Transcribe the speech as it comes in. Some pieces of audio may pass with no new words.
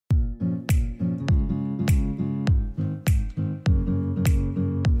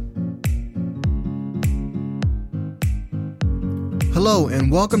Hello,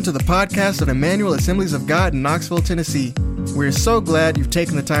 and welcome to the podcast of Emmanuel Assemblies of God in Knoxville, Tennessee. We're so glad you've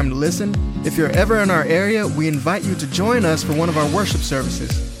taken the time to listen. If you're ever in our area, we invite you to join us for one of our worship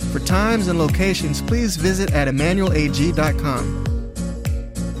services. For times and locations, please visit at emmanuelag.com.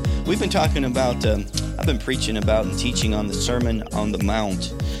 We've been talking about, I've been preaching about and teaching on the Sermon on the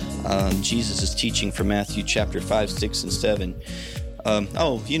Mount. Jesus is teaching from Matthew chapter 5, 6, and 7.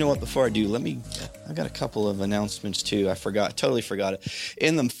 You know what? Before I do, I got a couple of announcements too. Totally forgot it.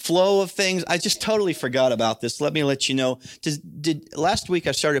 In the flow of things, I just totally forgot about this. Let me let you know. Last week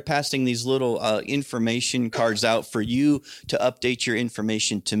I started passing these little information cards out for you to update your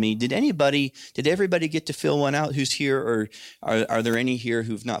information to me. Did everybody get to fill one out who's here, or are there any here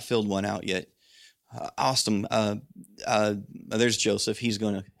who've not filled one out yet? Awesome. There's Joseph.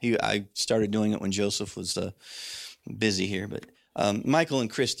 I started doing it when Joseph was busy here, but Michael and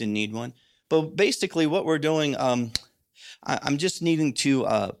Kristen need one. But basically what we're doing, I'm just needing to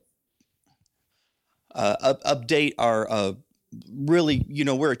update our, really,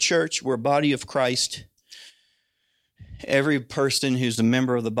 we're a church, we're a body of Christ. Every person who's a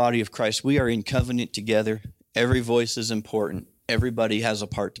member of the body of Christ, we are in covenant together. Every voice is important. Everybody has a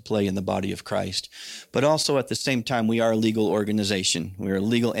part to play in the body of Christ. But also at the same time, we are a legal organization. We're a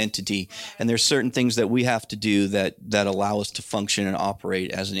legal entity. And there's certain things that we have to do that allow us to function and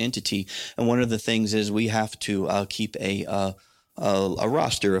operate as an entity. And one of the things is we have to keep a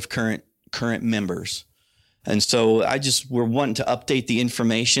roster of current members. And so we're wanting to update the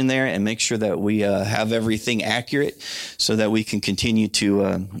information there and make sure that we have everything accurate so that we can continue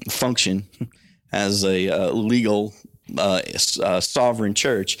to function as a legal sovereign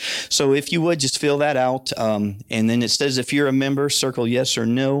church. So if you would just fill that out, and then it says if you're a member, circle yes or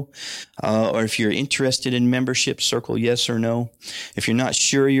no, or if you're interested in membership, circle yes or no. If you're not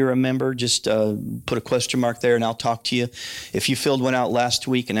sure you're a member, just put a question mark there and I'll talk to you. If you filled one out last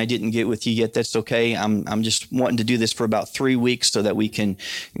week and I didn't get with you yet, that's okay. I'm just wanting to do this for about 3 weeks so that we can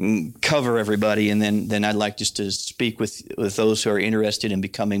cover everybody, and then I'd like just to speak with those who are interested in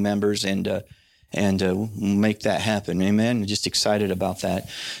becoming members and make that happen. Amen. I'm just excited about that.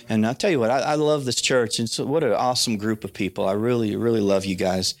 And I'll tell you what, I love this church. And so what an awesome group of people. I really, really love you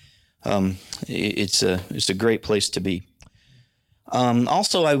guys. It's a great place to be.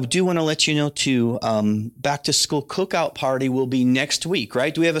 Also, I do want to let you know too, back to school cookout party will be next week,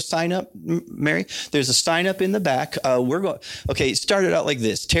 right? Do we have a sign up, Mary? There's a sign up in the back. It started out like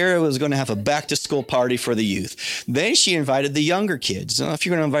this. Tara was going to have a back to school party for the youth. Then she invited the younger kids. Now, if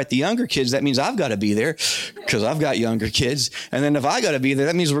you're going to invite the younger kids, that means I've got to be there because I've got younger kids. And then if I got to be there,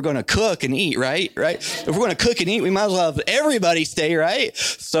 that means we're going to cook and eat, right? If we're going to cook and eat, we might as well have everybody stay, right?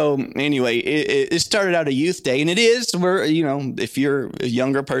 So anyway, it started out a youth day, and it is, if you're a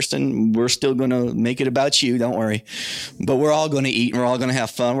younger person, we're still going to make it about you. Don't worry. But we're all going to eat, and we're all going to have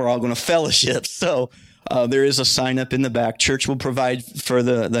fun. We're all going to fellowship. So there is a sign up in the back. Church will provide for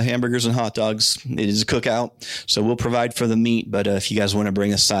the hamburgers and hot dogs. It is a cookout, so we'll provide for the meat. But if you guys want to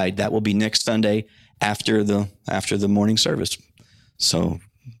bring a side, that will be next Sunday after the morning service. So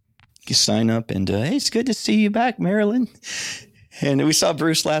you sign up, and hey, it's good to see you back, Marilyn. And we saw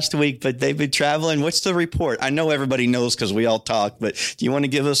Bruce last week, but they've been traveling. What's the report? I know everybody knows because we all talk, but do you want to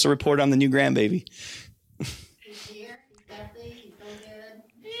give us a report on the new grandbaby? He's here. He's healthy. He's so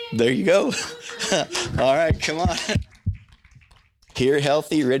good. There you go. All right, come on. Here,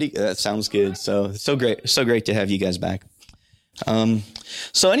 healthy, ready. That sounds good. So great to have you guys back.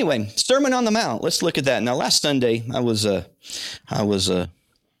 So anyway, Sermon on the Mount. Let's look at that. Now, last Sunday,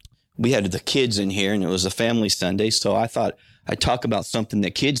 we had the kids in here, and it was a family Sunday, so I thought I'd talk about something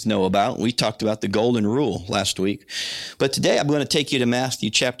that kids know about. We talked about the golden rule last week. But today I'm going to take you to Matthew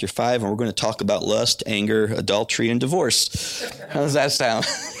chapter 5, and we're going to talk about lust, anger, adultery, and divorce. How does that sound?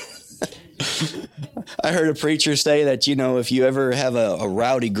 I heard a preacher say that, if you ever have a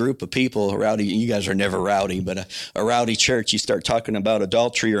rowdy group of people, you guys are never rowdy, but a rowdy church, you start talking about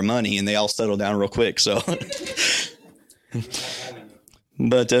adultery or money, and they all settle down real quick. So,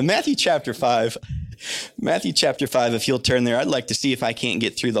 but Matthew chapter 5, if you'll turn there, I'd like to see if I can't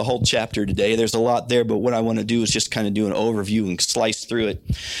get through the whole chapter today. There's a lot there, but what I want to do is just kind of do an overview and slice through it.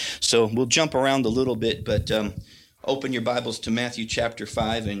 So we'll jump around a little bit, but open your Bibles to Matthew chapter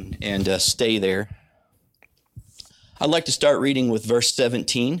 5 and stay there. I'd like to start reading with verse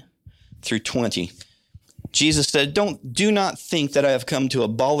 17 through 20. Jesus said, Do not think that I have come to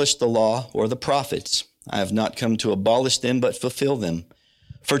abolish the law or the prophets. I have not come to abolish them, but fulfill them.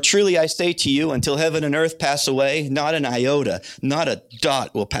 For truly I say to you, until heaven and earth pass away, not an iota, not a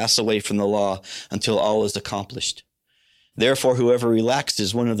dot will pass away from the law until all is accomplished. Therefore, whoever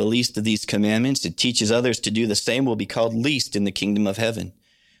relaxes one of the least of these commandments and teaches others to do the same will be called least in the kingdom of heaven.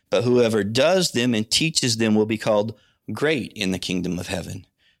 But whoever does them and teaches them will be called great in the kingdom of heaven.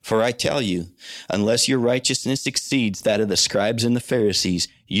 For I tell you, unless your righteousness exceeds that of the scribes and the Pharisees,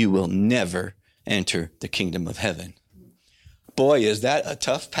 you will never enter the kingdom of heaven. Boy, is that a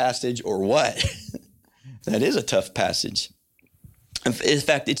tough passage or what? That is a tough passage. In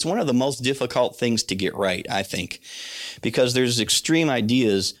fact, it's one of the most difficult things to get right, I think, because there's extreme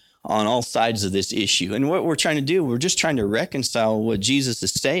ideas on all sides of this issue. And what we're trying to do, we're just trying to reconcile what Jesus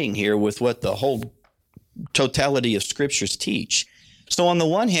is saying here with what the whole totality of scriptures teach. So on the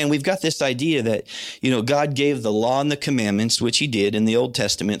one hand, we've got this idea that, God gave the law and the commandments, which he did in the Old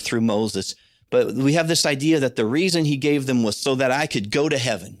Testament through Moses. But we have this idea that the reason he gave them was so that I could go to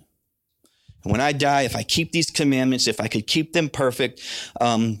heaven. And when I die, if I keep these commandments, if I could keep them perfect,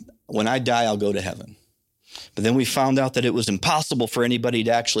 when I die, I'll go to heaven. But then we found out that it was impossible for anybody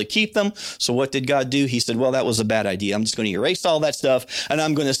to actually keep them. So what did God do? He said, well, that was a bad idea. I'm just going to erase all that stuff, and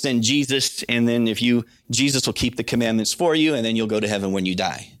I'm going to send Jesus. And then Jesus will keep the commandments for you, and then you'll go to heaven when you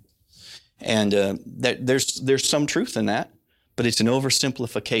die. And there's some truth in that, but it's an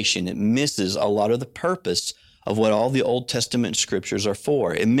oversimplification. It misses a lot of the purpose of what all the Old Testament scriptures are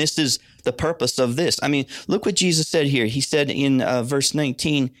for. It misses the purpose of this. I mean, look what Jesus said here. He said in verse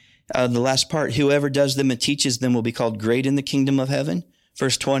 19, the last part, whoever does them and teaches them will be called great in the kingdom of heaven.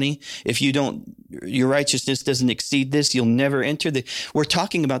 Verse 20, if your righteousness doesn't exceed this, you'll never enter we're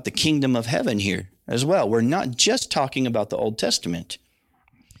talking about the kingdom of heaven here as well. We're not just talking about the Old Testament.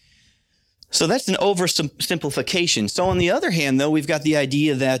 So that's an oversimplification. So on the other hand, though, we've got the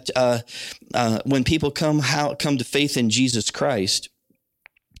idea that when people come to faith in Jesus Christ,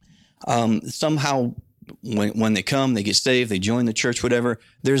 somehow when they come, they get saved, they join the church, whatever,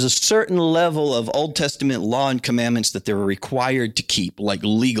 there's a certain level of Old Testament law and commandments that they're required to keep, like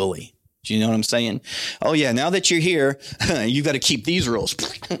legally. Do you know what I'm saying? Oh, yeah, now that you're here, you got to keep these rules.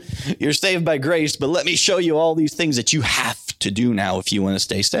 You're saved by grace, but let me show you all these things that you have to do now if you want to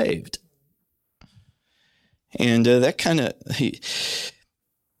stay saved. And that kind of,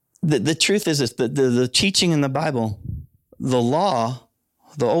 the truth is this, the teaching in the Bible, the law,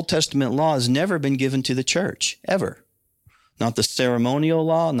 the Old Testament law has never been given to the church, ever. Not the ceremonial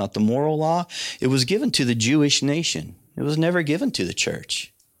law, not the moral law. It was given to the Jewish nation. It was never given to the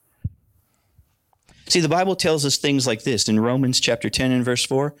church. See, the Bible tells us things like this in Romans chapter 10 and verse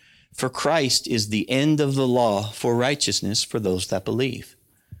 4, for Christ is the end of the law for righteousness for those that believe.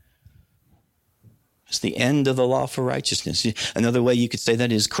 It's the end of the law for righteousness. Another way you could say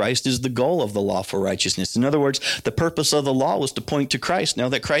that is Christ is the goal of the law for righteousness. In other words, the purpose of the law was to point to Christ. Now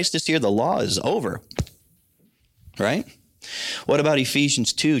that Christ is here, the law is over. Right? What about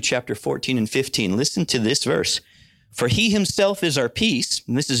Ephesians 2, chapter 14 and 15? Listen to this verse. For he himself is our peace,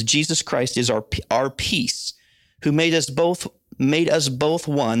 and this is Jesus Christ is our peace, who made us both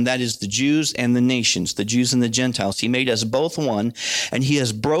one, that is the Jews and the nations, the Jews and the Gentiles. He made us both one, and he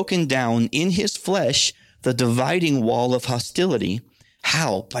has broken down in his flesh the dividing wall of hostility.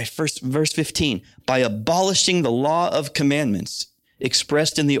 How? By verse 15, by abolishing the law of commandments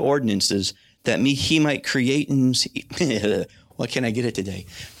expressed in the ordinances, that he might create in, what can I get it today?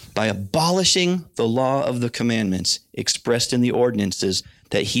 By abolishing the law of the commandments expressed in the ordinances,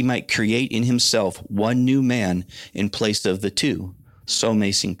 that he might create in himself one new man in place of the two, so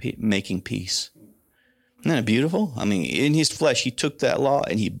making peace. Isn't that beautiful? I mean, in his flesh, he took that law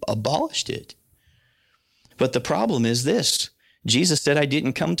and he abolished it. But the problem is this. Jesus said, I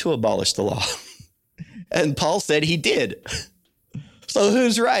didn't come to abolish the law. And Paul said he did. So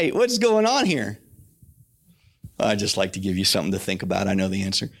who's right? What's going on here? I'd just like to give you something to think about. I know the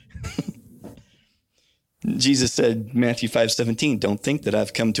answer. Jesus said, Matthew 5:17, don't think that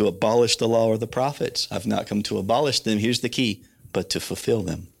I've come to abolish the law or the prophets. I've not come to abolish them. Here's the key, but to fulfill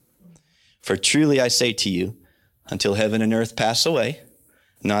them. For truly I say to you, until heaven and earth pass away,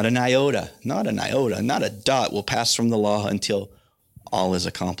 not an iota, not a dot will pass from the law until all is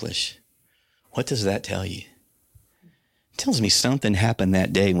accomplished. What does that tell you? It tells me something happened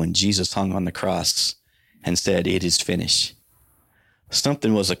that day when Jesus hung on the cross and said, it is finished.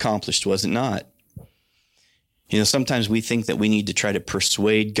 Something was accomplished, was it not? You know, sometimes we think that we need to try to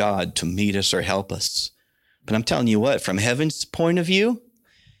persuade God to meet us or help us. But I'm telling you what, from heaven's point of view,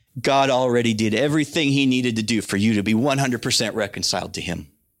 God already did everything he needed to do for you to be 100% reconciled to him.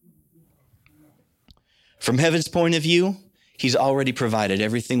 From heaven's point of view, he's already provided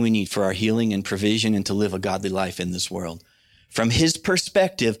everything we need for our healing and provision and to live a godly life in this world. From his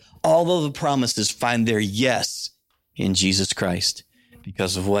perspective, all of the promises find their yes in Jesus Christ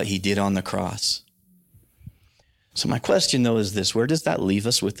because of what he did on the cross. So my question, though, is this: where does that leave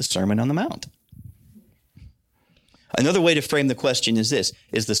us with the Sermon on the Mount? Another way to frame the question is this: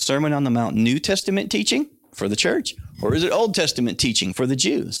 is the Sermon on the Mount New Testament teaching for the church, or is it Old Testament teaching for the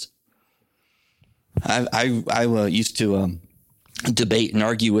Jews? I used to debate and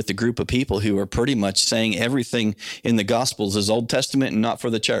argue with a group of people who are pretty much saying everything in the Gospels is Old Testament and not for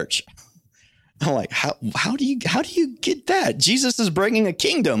the church. I'm like, how do you get that? Jesus is bringing a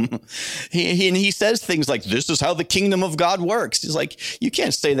kingdom. He says things like, this is how the kingdom of God works. He's like, you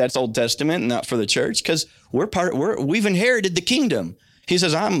can't say that's Old Testament and not for the church, because we've inherited the kingdom. He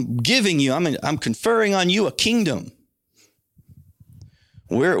says, I'm giving you, I'm conferring on you a kingdom.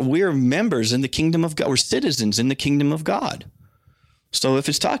 We're members in the kingdom of God. We're citizens in the kingdom of God. So if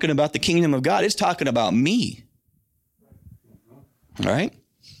it's talking about the kingdom of God, it's talking about me. All right?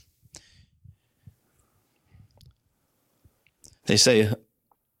 They say,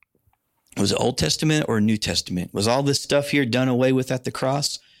 was it Old Testament or New Testament? Was all this stuff here done away with at the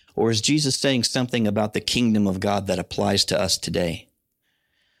cross? Or is Jesus saying something about the kingdom of God that applies to us today?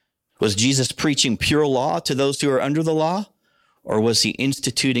 Was Jesus preaching pure law to those who are under the law? Or was he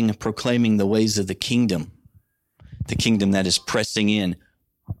instituting and proclaiming the ways of the kingdom that is pressing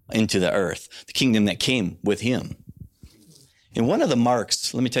into the earth, the kingdom that came with him? And one of the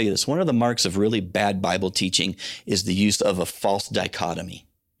marks, let me tell you this, one of the marks of really bad Bible teaching is the use of a false dichotomy.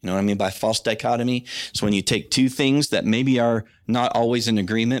 You know what I mean by false dichotomy? It's when you take two things that maybe are not always in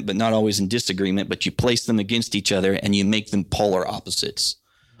agreement, but not always in disagreement, but you place them against each other and you make them polar opposites.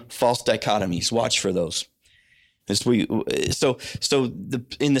 False dichotomies. Watch for those. In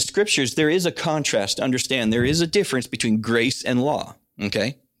the scriptures, there is a contrast. Understand, there is a difference between grace and law.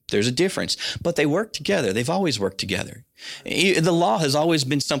 Okay? There's a difference, but they work together. They've always worked together. The law has always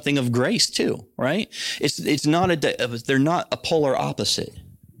been something of grace too, right? It's not they're not a polar opposite.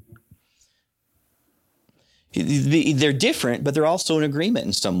 They're different, but they're also in agreement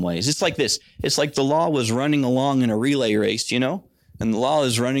in some ways. It's like this. It's like the law was running along in a relay race, and the law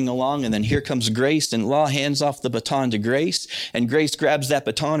is running along, and then here comes grace, and law hands off the baton to grace, and grace grabs that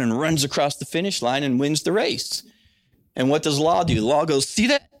baton and runs across the finish line and wins the race. And what does law do? Law goes, see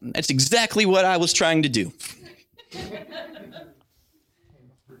that? That's exactly what I was trying to do.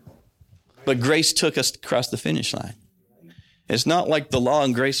 But grace took us across the finish line. It's not like the law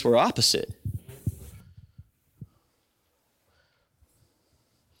and grace were opposite.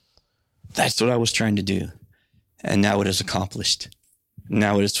 That's what I was trying to do. And now it is accomplished.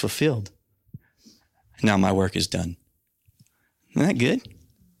 Now it is fulfilled. Now my work is done. Isn't that good?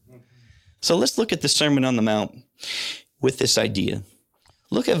 So let's look at the Sermon on the Mount with this idea.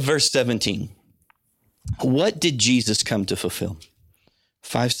 Look at verse 17. What did Jesus come to fulfill?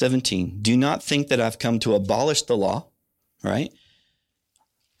 5:17. Do not think that I've come to abolish the law, right?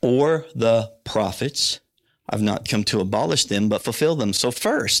 Or the prophets. I've not come to abolish them, but fulfill them. So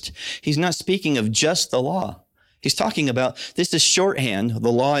first, he's not speaking of just the law. He's talking about, this is shorthand.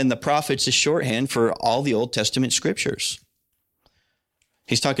 The law and the prophets is shorthand for all the Old Testament scriptures.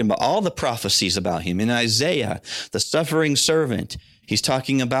 He's talking about all the prophecies about him. In Isaiah, the suffering servant. He's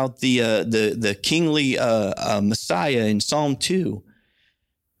talking about the kingly Messiah in Psalm 2,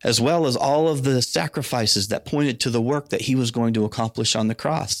 as well as all of the sacrifices that pointed to the work that he was going to accomplish on the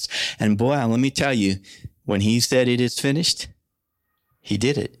cross. And boy, let me tell you, when he said it is finished, he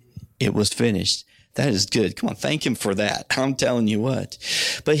did it. It was finished. That is good. Come on, thank him for that. I'm telling you what.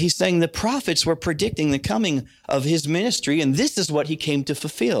 But he's saying the prophets were predicting the coming of his ministry, and this is what he came to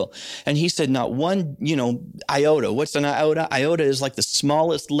fulfill. And he said not one, iota. What's an iota? Iota is like the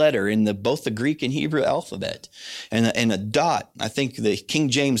smallest letter in both the Greek and Hebrew alphabet. And a dot, I think the King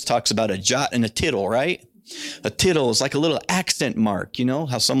James talks about a jot and a tittle, right? A tittle is like a little accent mark,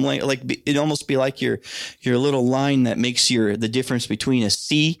 how some it almost be like your little line that makes the difference between a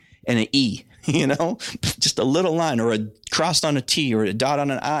C and an E. Just a little line, or a cross on a T, or a dot on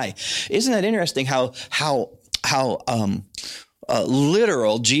an I. Isn't that interesting how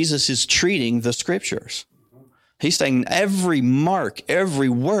literal Jesus is treating the scriptures? He's saying every mark, every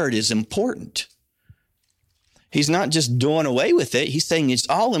word is important. He's not just doing away with it. He's saying it's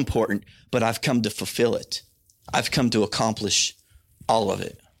all important, but I've come to fulfill it. I've come to accomplish all of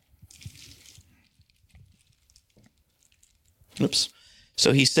it. Oops.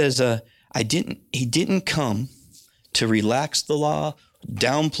 So he says, he didn't come to relax the law,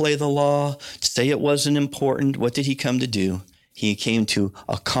 downplay the law, say it wasn't important. What did he come to do? He came to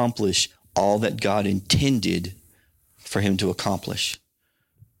accomplish all that God intended for him to accomplish.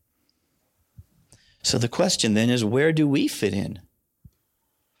 So the question then is, where do we fit in?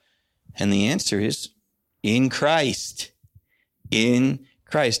 And the answer is in Christ. In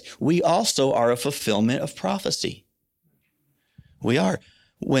Christ, we also are a fulfillment of prophecy. We are.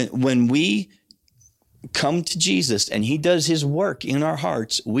 When we come to Jesus and he does his work in our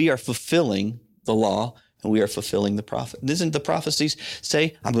hearts, we are fulfilling the law and we are fulfilling the prophet. Doesn't the prophecies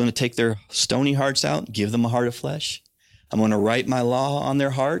say, I'm going to take their stony hearts out and give them a heart of flesh? I'm going to write my law on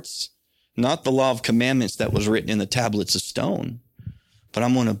their hearts. Not the law of commandments that was written in the tablets of stone, but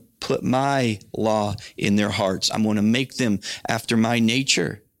I'm going to put my law in their hearts. I'm going to make them after my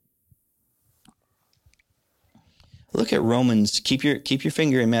nature. Look at Romans. Keep your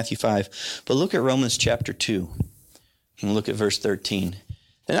finger in Matthew 5, but look at Romans chapter 2 and look at verse 13.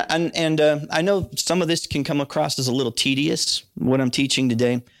 And I know some of this can come across as a little tedious, what I'm teaching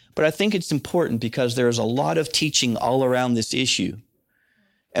today, but I think it's important because there's a lot of teaching all around this issue,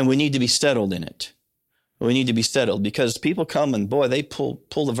 and we need to be settled in it. We need to be settled because people come and, boy, they pull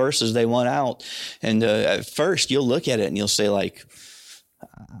the verses they want out. And at first, you'll look at it and you'll say, like,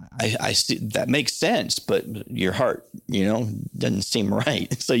 I see that makes sense, but your heart, doesn't seem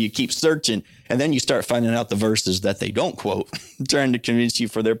right. So you keep searching, and then you start finding out the verses that they don't quote, trying to convince you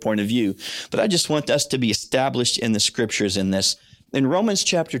for their point of view. But I just want us to be established in the scriptures in this. In Romans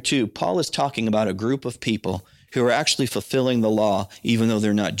chapter 2, Paul is talking about a group of people who are actually fulfilling the law, even though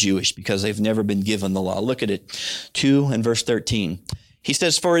they're not Jewish, because they've never been given the law. Look at it, 2 and verse 13. He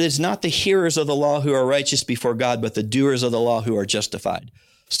says, for it is not the hearers of the law who are righteous before God, but the doers of the law who are justified.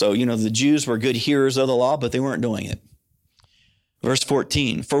 So, the Jews were good hearers of the law, but they weren't doing it. Verse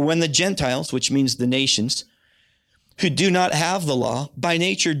 14, for when the Gentiles, which means the nations, who do not have the law, by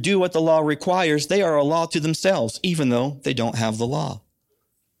nature do what the law requires, they are a law to themselves, even though they don't have the law.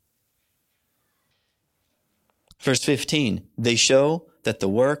 Verse 15, they show that the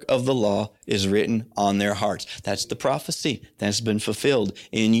work of the law is written on their hearts. That's the prophecy that's been fulfilled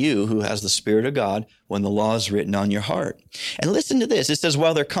in you who has the Spirit of God when the law is written on your heart. And listen to this. It says,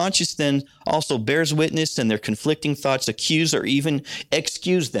 while their conscience then also bears witness and their conflicting thoughts accuse or even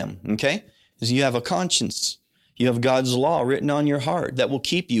excuse them. Okay? Because you have a conscience. You have God's law written on your heart that will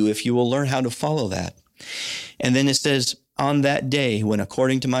keep you if you will learn how to follow that. And then it says, on that day when,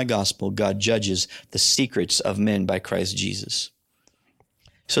 according to my gospel, God judges the secrets of men by Christ Jesus.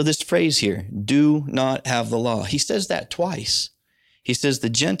 So this phrase here, do not have the law, he says that twice. He says the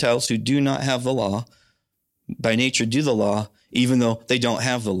Gentiles who do not have the law, by nature do the law, even though they don't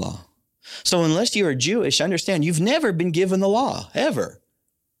have the law. So unless you are Jewish, understand, you've never been given the law, ever.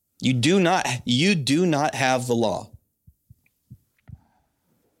 You do not have the law.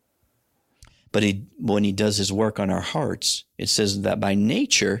 But when he does his work on our hearts, it says that by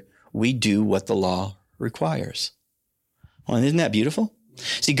nature, we do what the law requires. Well, isn't that beautiful?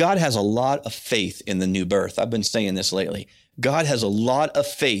 See, God has a lot of faith in the new birth. I've been saying this lately. God has a lot of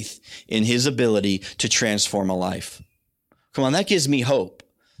faith in his ability to transform a life. Come on, that gives me hope.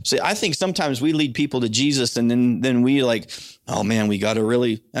 See, I think sometimes we lead people to Jesus and then we oh man, we got to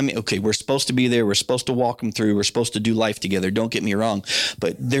really, okay, we're supposed to be there. We're supposed to walk them through. We're supposed to do life together. Don't get me wrong.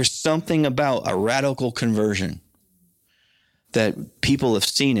 But there's something about a radical conversion that people have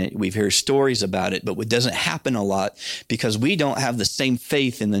seen it. We've heard stories about it, but it doesn't happen a lot because we don't have the same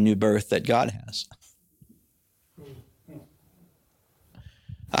faith in the new birth that God has.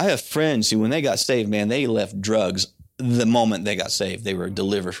 I have friends who, when they got saved, man, they left drugs the moment they got saved. They were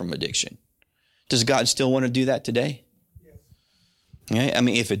delivered from addiction. Does God still want to do that today? Yes.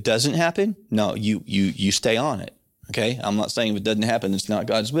 Okay? If it doesn't happen, no, you stay on it. Okay? I'm not saying if it doesn't happen, it's not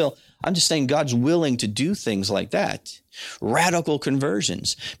God's will. I'm just saying God's willing to do things like that. Radical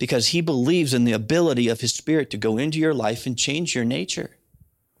conversions, because he believes in the ability of his Spirit to go into your life and change your nature.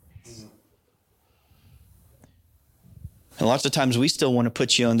 And lots of times we still want to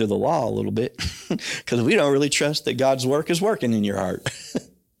put you under the law a little bit because we don't really trust that God's work is working in your heart.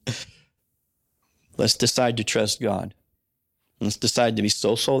 Let's decide to trust God. Let's decide to be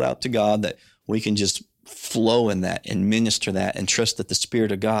so sold out to God that we can just flow in that and minister that and trust that the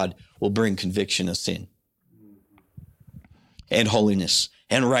Spirit of God will bring conviction of sin and holiness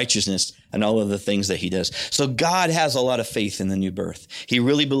and righteousness and all of the things that he does. So God has a lot of faith in the new birth. He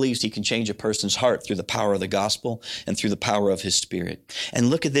really believes he can change a person's heart through the power of the gospel and through the power of his Spirit. And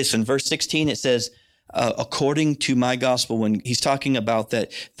look at this. In verse 16, it says, according to my gospel, when he's talking about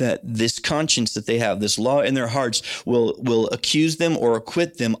that this conscience that they have, this law in their hearts will accuse them or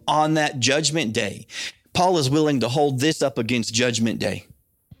acquit them on that judgment day. Paul is willing to hold this up against judgment day.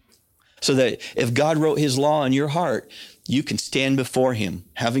 So that if God wrote his law in your heart, you can stand before him,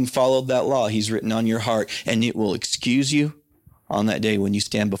 having followed that law he's written on your heart, and it will excuse you on that day when you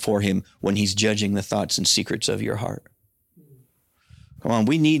stand before him, when he's judging the thoughts and secrets of your heart. Come on,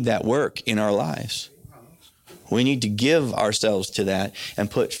 we need that work in our lives. We need to give ourselves to that and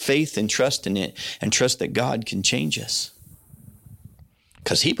put faith and trust in it and trust that God can change us.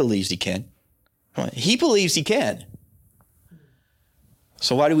 Because he believes he can. He believes he can.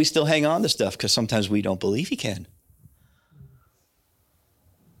 So why do we still hang on to stuff? Because sometimes we don't believe he can.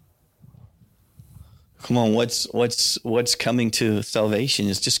 Come on, what's coming to salvation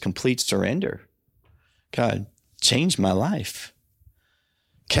is just complete surrender. God, change my life.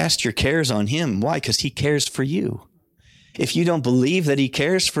 Cast your cares on him. Why? Because he cares for you. If you don't believe that he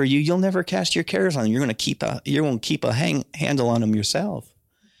cares for you, you'll never cast your cares on him. You're going to keep a handle on him yourself.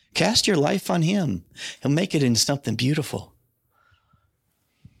 Cast your life on him. He'll make it into something beautiful.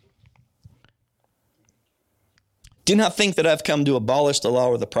 Do not think that I've come to abolish the law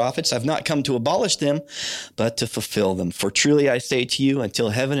or the prophets. I've not come to abolish them, but to fulfill them. For truly I say to you, until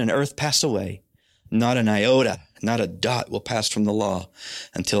heaven and earth pass away, not an iota, not a dot will pass from the law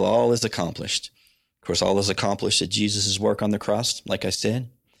until all is accomplished. Of course, all is accomplished at Jesus' work on the cross, like I said.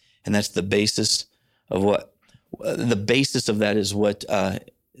 And that's the basis of that is what,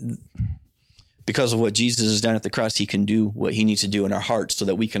 because of what Jesus has done at the cross, he can do what he needs to do in our hearts so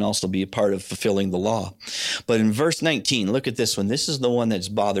that we can also be a part of fulfilling the law. But in verse 19, look at this one. This is the one that's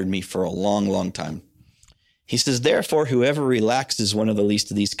bothered me for a long, long time. He says, therefore, whoever relaxes one of the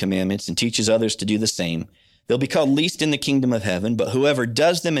least of these commandments and teaches others to do the same, they'll be called least in the kingdom of heaven. But whoever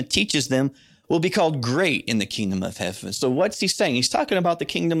does them and teaches them will be called great in the kingdom of heaven. So what's he saying? He's talking about the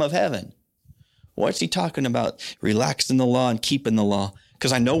kingdom of heaven. What's he talking about? Relaxing the law and keeping the law.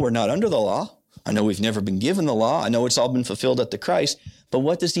 Because I know we're not under the law. I know we've never been given the law. I know it's all been fulfilled at the Christ. But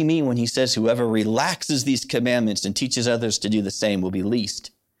what does he mean when he says whoever relaxes these commandments and teaches others to do the same will be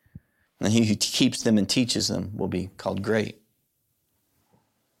least? And he who keeps them and teaches them will be called great.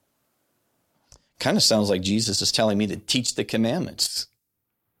 Kind of sounds like Jesus is telling me to teach the commandments.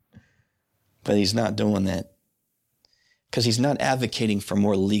 But he's not doing that. Because he's not advocating for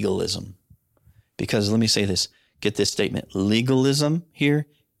more legalism. Because let me say this. Get this statement. Legalism here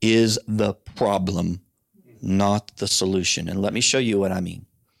is the problem, not the solution. And let me show you what I mean.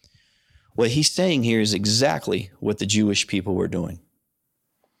 What he's saying here is exactly what the Jewish people were doing.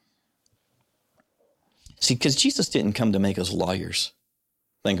 See, because Jesus didn't come to make us lawyers.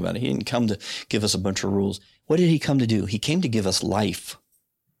 Think about it. He didn't come to give us a bunch of rules. What did he come to do? He came to give us life.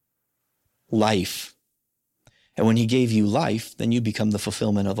 Life. And when he gave you life, then you become the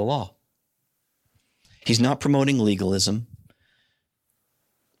fulfillment of the law. He's not promoting legalism.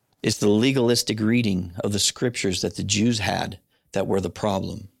 It's the legalistic reading of the scriptures that the Jews had that were the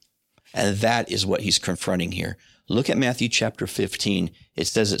problem. And that is what he's confronting here. Look at Matthew chapter 15. It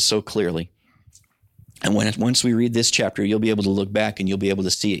says it so clearly. And once we read this chapter, you'll be able to look back and you'll be able to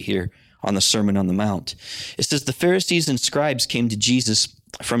see it here on the Sermon on the Mount. It says, the Pharisees and scribes came to Jesus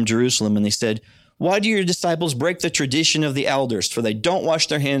from Jerusalem and they said, why do your disciples break the tradition of the elders? For they don't wash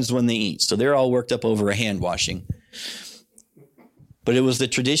their hands when they eat. So they're all worked up over a hand washing. But it was the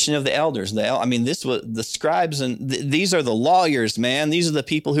tradition of the elders. This was the scribes, and these are the lawyers, man. These are the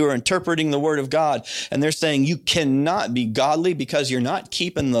people who are interpreting the word of God. And they're saying you cannot be godly because you're not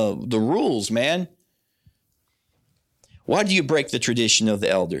keeping the rules, man. Why do you break the tradition of the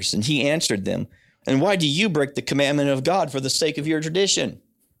elders? And he answered them, and why do you break the commandment of God for the sake of your tradition?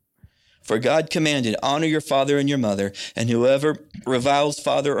 For God commanded, honor your father and your mother, and whoever reviles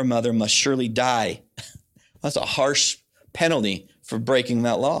father or mother must surely die. That's a harsh penalty for breaking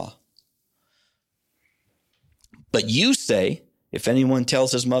that law. But you say, if anyone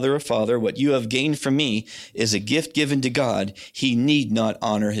tells his mother or father, what you have gained from me is a gift given to God, he need not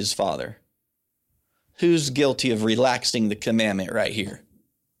honor his father. Who's guilty of relaxing the commandment right here?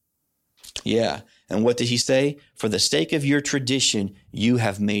 Yeah. And what did he say? For the sake of your tradition, you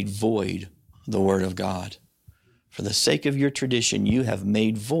have made void the word of God. For the sake of your tradition, you have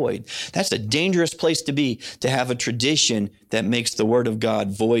made void. That's a dangerous place to be, to have a tradition that makes the word of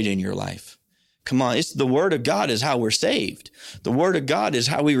God void in your life. Come on, the word of God is how we're saved. The word of God is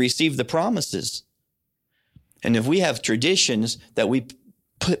how we receive the promises. And if we have traditions that we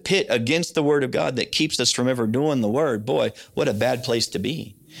pit against the word of God that keeps us from ever doing the word, boy, what a bad place to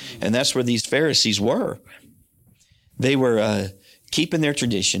be. And that's where these Pharisees were. They were keeping their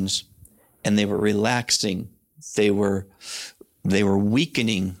traditions and they were relaxing. They were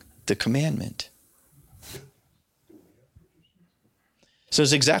weakening the commandment. So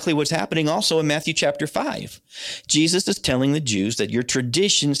it's exactly what's happening also in Matthew chapter 5. Jesus is telling the Jews that your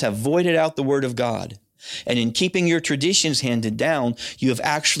traditions have voided out the word of God. And in keeping your traditions handed down, you have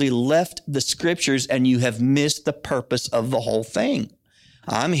actually left the scriptures and you have missed the purpose of the whole thing.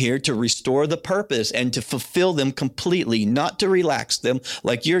 I'm here to restore the purpose and to fulfill them completely, not to relax them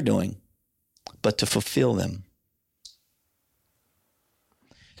like you're doing, but to fulfill them.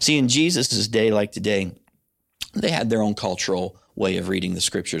 See, in Jesus' day, like today, they had their own cultural way of reading the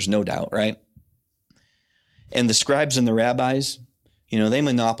scriptures, no doubt, right? And the scribes and the rabbis, they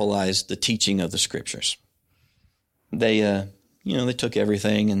monopolized the teaching of the scriptures. They took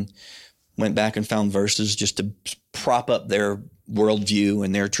everything and went back and found verses just to prop up their worldview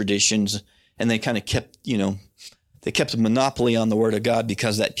and their traditions. And they kind of kept, they kept a monopoly on the word of God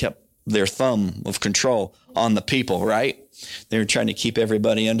because that kept their thumb of control on the people, right? They were trying to keep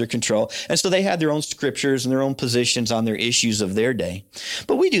everybody under control. And so they had their own scriptures and their own positions on their issues of their day.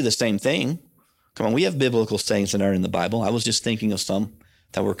 But we do the same thing. Come on, we have biblical sayings that aren't in the Bible. I was just thinking of some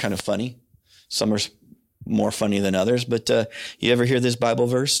that were kind of funny. Some are more funny than others. But you ever hear this Bible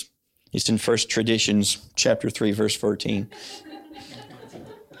verse? It's in 1 Traditions, chapter 3, verse 14.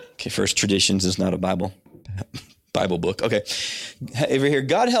 Okay, 1 Traditions is not a Bible book. Okay. Ever hear,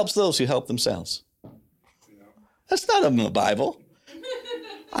 God helps those who help themselves? That's not in the Bible.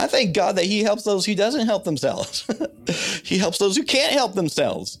 I thank God that he helps those who doesn't help themselves. He helps those who can't help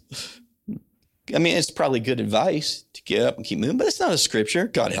themselves. I mean, it's probably good advice to get up and keep moving, but it's not a scripture.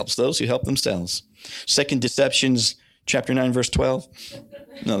 God helps those who help themselves. 2 Deceptions, chapter 9, verse 12.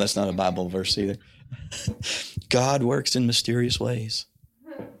 No, that's not a Bible verse either. God works in mysterious ways.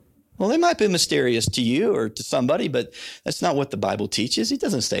 Well, they might be mysterious to you or to somebody, but that's not what the Bible teaches. He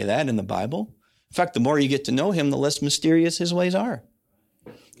doesn't say that in the Bible. In fact, the more you get to know him, the less mysterious his ways are.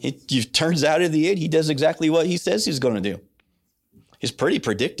 It turns out in the end, he does exactly what he says he's going to do. He's pretty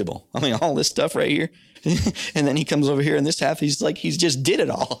predictable. I mean, all this stuff right here. And then he comes over here in this half, he's just did it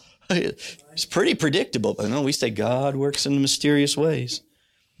all. It's pretty predictable. But no, we say God works in mysterious ways.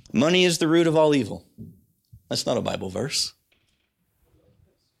 Money is the root of all evil. That's not a Bible verse.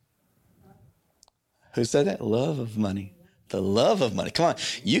 Who said that? Love of money. The love of money. Come on.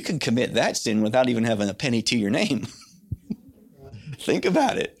 You can commit that sin without even having a penny to your name. Think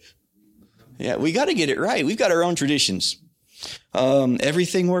about it. Yeah, we got to get it right. We've got our own traditions.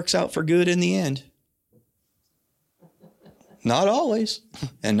 Everything works out for good in the end. Not always,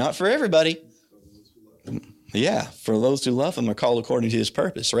 and not for everybody. Yeah, for those who love him are called according to his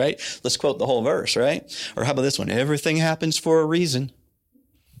purpose, right? Let's quote the whole verse, right? Or how about this one? Everything happens for a reason.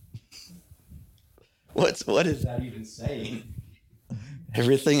 What is that even saying?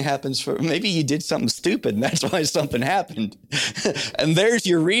 Everything happens for, maybe you did something stupid and that's why something happened. And there's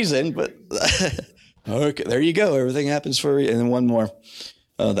your reason, but okay, there you go. Everything happens for a reason. And then one more.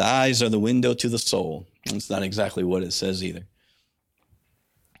 The eyes are the window to the soul. It's not exactly what it says either.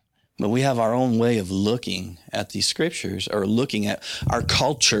 But we have our own way of looking at these scriptures, or looking at our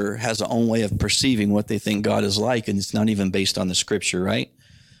culture has their own way of perceiving what they think God is like, and it's not even based on the scripture, right?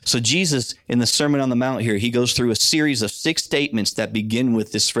 So Jesus, in the Sermon on the Mount here, he goes through a series of 6 statements that begin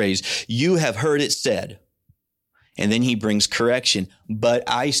with this phrase, you have heard it said. And then he brings correction, but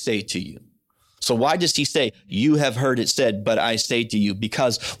I say to you. So why does he say, you have heard it said, but I say to you?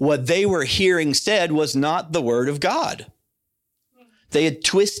 Because what they were hearing said was not the word of God. They had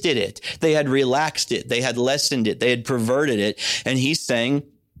twisted it. They had relaxed it. They had lessened it. They had perverted it. And he's saying,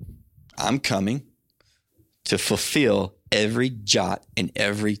 I'm coming to fulfill every jot and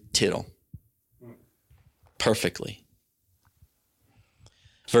every tittle perfectly.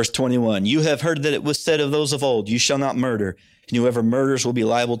 Verse 21, you have heard that it was said of those of old, you shall not murder, and whoever murders will be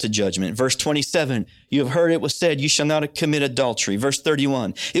liable to judgment. Verse 27, you have heard it was said, you shall not commit adultery. Verse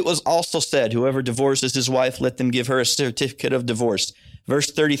 31, it was also said, whoever divorces his wife, let them give her a certificate of divorce. Verse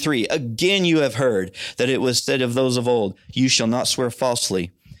 33, again you have heard that it was said of those of old, you shall not swear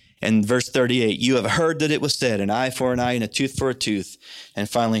falsely. And verse 38, you have heard that it was said, an eye for an eye and a tooth for a tooth. And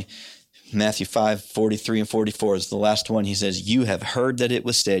finally, Matthew 5, 43 and 44 is the last one. He says, you have heard that it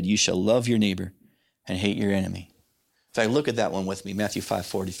was said, you shall love your neighbor and hate your enemy. In fact, look at that one with me, Matthew 5,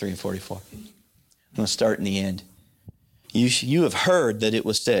 43 and 44. I'm going to start in the end. You have heard that it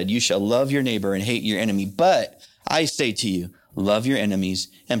was said, you shall love your neighbor and hate your enemy. But I say to you, love your enemies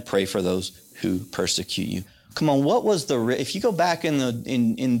and pray for those who persecute you. Come on, what was if you go back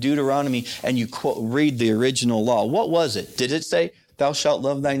in Deuteronomy and you read the original law, what was it? Did it say, thou shalt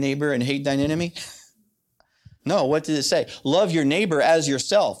love thy neighbor and hate thine enemy? No, what did it say? Love your neighbor as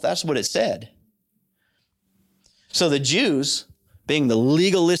yourself. That's what it said. So the Jews, being the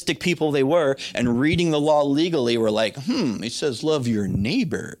legalistic people they were, and reading the law legally, were like, it says love your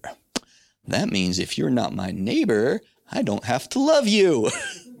neighbor. That means if you're not my neighbor, I don't have to love you.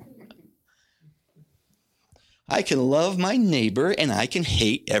 I can love my neighbor and I can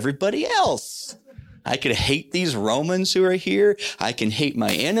hate everybody else. I can hate these Romans who are here. I can hate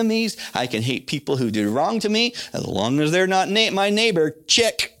my enemies. I can hate people who did wrong to me. As long as they're not my neighbor,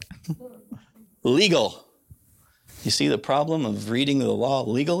 check. Legal. You see the problem of reading the law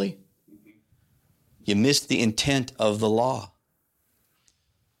legally? You miss the intent of the law.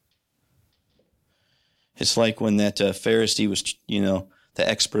 It's like when that Pharisee was, the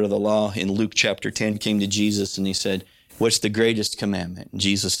expert of the law in Luke chapter 10 came to Jesus and he said, what's the greatest commandment? And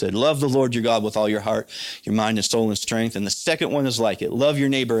Jesus said, love the Lord your God with all your heart, your mind and soul and strength. And the second one is like it. Love your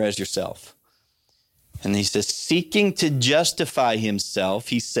neighbor as yourself. And he says, seeking to justify himself,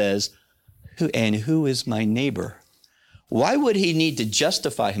 he says, who is my neighbor? Why would he need to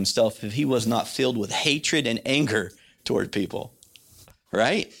justify himself if he was not filled with hatred and anger toward people?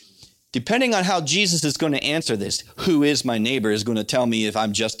 Right? Depending on how Jesus is going to answer this, who is my neighbor, is going to tell me if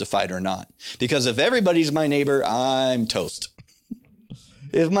I'm justified or not. Because if everybody's my neighbor, I'm toast.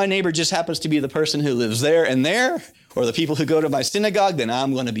 If my neighbor just happens to be the person who lives there and there, or the people who go to my synagogue, then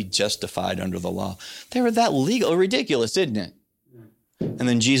I'm going to be justified under the law. They were that legal, ridiculous, isn't it? And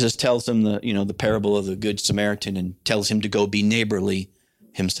then Jesus tells him the parable of the Good Samaritan and tells him to go be neighborly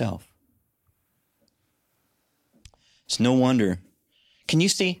himself. It's no wonder. Can you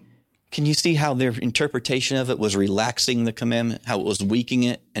see how their interpretation of it was relaxing the commandment, how it was weakening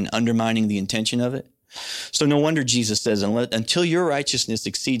it and undermining the intention of it? So no wonder Jesus says, until your righteousness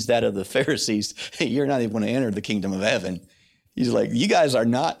exceeds that of the Pharisees, you're not even going to enter the kingdom of heaven. He's like, you guys are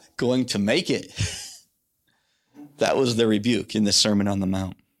not going to make it. That was the rebuke in the Sermon on the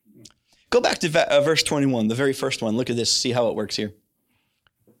Mount. Go back to verse 21, the very first one. Look at this. See how it works here.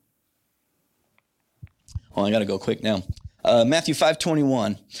 Oh, I got to go quick now. Matthew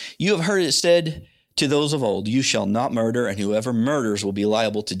 5:21. You have heard it said to those of old, you shall not murder, and whoever murders will be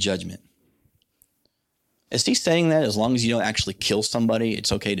liable to judgment. Is he saying that as long as you don't actually kill somebody,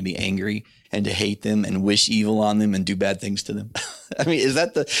 it's okay to be angry and to hate them and wish evil on them and do bad things to them? I mean, is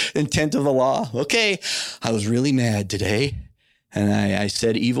that the intent of the law? Okay, I was really mad today and I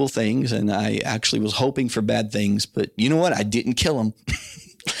said evil things and I actually was hoping for bad things, but you know what? I didn't kill him.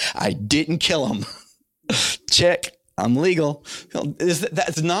 I didn't kill him. Check. I'm legal.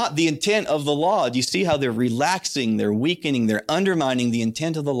 That's not the intent of the law. Do you see how they're relaxing, they're weakening, they're undermining the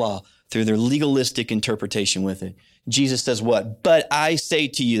intent of the law through their legalistic interpretation with it? Jesus says what? But I say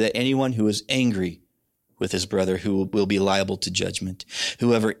to you that anyone who is angry with his brother who will be liable to judgment.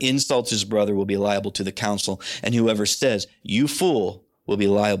 Whoever insults his brother will be liable to the council. And whoever says, you fool, will be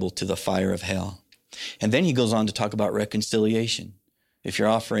liable to the fire of hell. And then he goes on to talk about reconciliation. If you're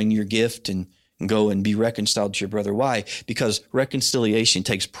offering your gift and go and be reconciled to your brother. Why? Because reconciliation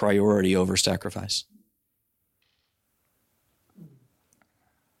takes priority over sacrifice.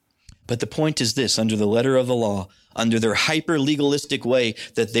 But the point is this, under the letter of the law, under their hyper-legalistic way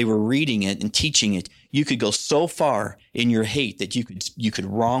that they were reading it and teaching it, you could go so far in your hate that you could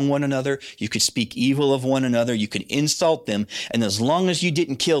wrong one another, you could speak evil of one another, you could insult them, and as long as you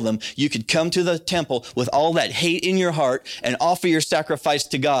didn't kill them, you could come to the temple with all that hate in your heart and offer your sacrifice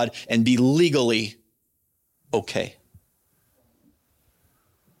to God and be legally okay.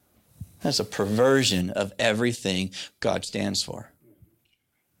 That's a perversion of everything God stands for.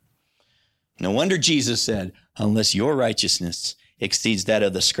 No wonder Jesus said, unless your righteousness exceeds that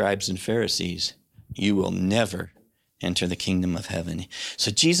of the scribes and Pharisees, you will never enter the kingdom of heaven.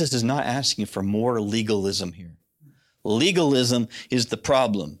 So Jesus is not asking for more legalism here. Legalism is the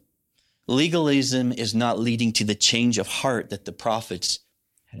problem. Legalism is not leading to the change of heart that the prophets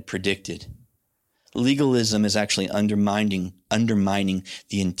had predicted. Legalism is actually undermining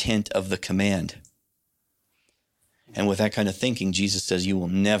the intent of the command. And with that kind of thinking, Jesus says you will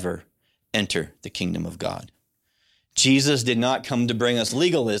never enter the kingdom of God. Jesus did not come to bring us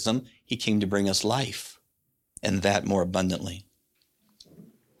legalism. He came to bring us life, and that more abundantly.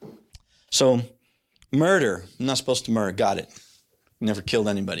 So, murder. I'm not supposed to murder. Got it. Never killed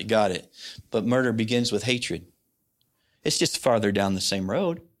anybody. Got it. But murder begins with hatred. It's just farther down the same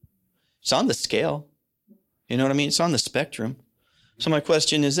road. It's on the scale. You know what I mean? It's on the spectrum. So my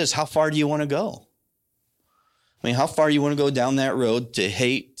question is this: how far do you want to go? I mean, how far you want to go down that road to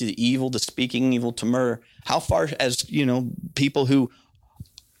hate, to evil, to speaking evil, to murder? How far, as people who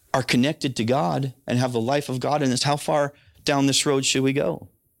are connected to God and have the life of God in us, how far down this road should we go?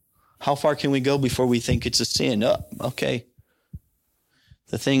 How far can we go before we think it's a sin? Oh, okay.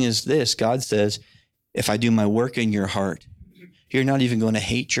 The thing is this: God says, if I do my work in your heart, you're not even going to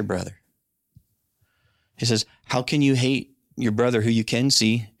hate your brother. He says, how can you hate your brother who you can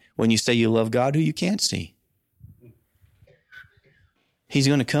see when you say you love God who you can't see? He's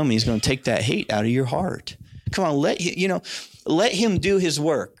going to come. He's going to take that hate out of your heart. Come on, let him do his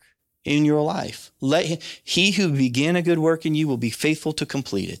work in your life. He who began a good work in you will be faithful to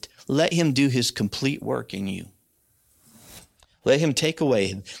complete it. Let him do his complete work in you. Let him take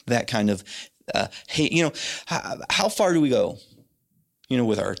away that kind of hate. How far do we go?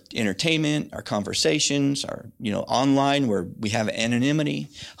 With our entertainment, our conversations, our, online where we have anonymity.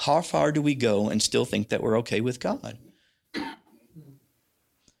 How far do we go and still think that we're okay with God?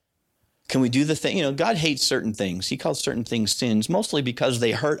 Can we do the thing? God hates certain things. He calls certain things sins, mostly because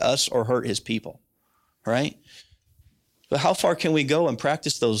they hurt us or hurt his people, right? But how far can we go and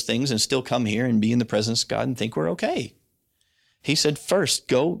practice those things and still come here and be in the presence of God and think we're okay? He said, first,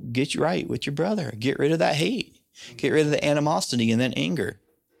 go get right with your brother. Get rid of that hate. Get rid of the animosity and then anger.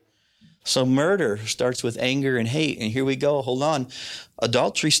 So murder starts with anger and hate. And here we go. Hold on.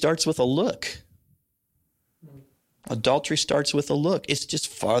 Adultery starts with a look. Adultery starts with a look. It's just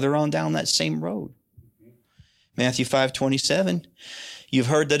farther on down that same road. Matthew 5:27. You've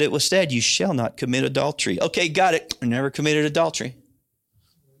heard that it was said, you shall not commit adultery. Okay, got it. I never committed adultery.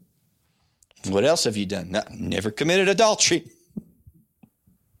 What else have you done? No, never committed adultery.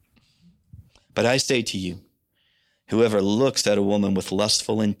 But I say to you, whoever looks at a woman with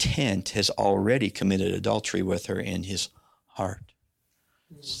lustful intent has already committed adultery with her in his heart.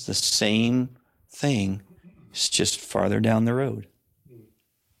 It's the same thing. It's just farther down the road.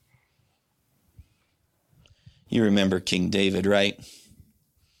 You remember King David, right?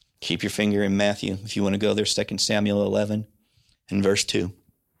 Keep your finger in Matthew. If you want to go there, 2 Samuel 11 and verse 2.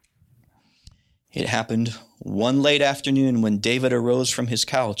 It happened one late afternoon when David arose from his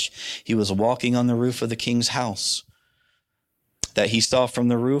couch. He was walking on the roof of the king's house, that he saw from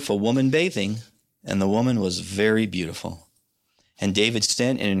the roof a woman bathing, and the woman was very beautiful. And David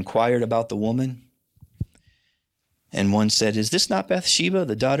sent and inquired about the woman. And one said, is this not Bathsheba,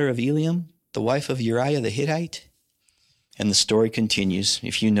 the daughter of Eliam, the wife of Uriah the Hittite? And the story continues,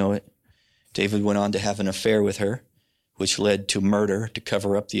 if you know it. David went on to have an affair with her, which led to murder to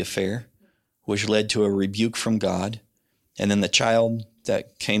cover up the affair, which led to a rebuke from God. And then the child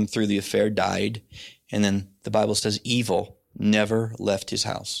that came through the affair died. And then the Bible says evil never left his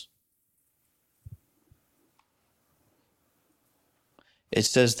house. It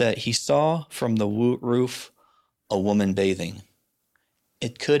says that he saw from the roof a woman bathing.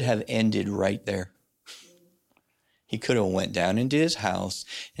 It could have ended right there. He could have went down into his house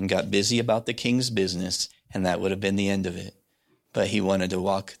and got busy about the king's business, and that would have been the end of it. But he wanted to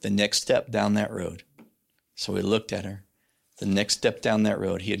walk the next step down that road. So he looked at her. The next step down that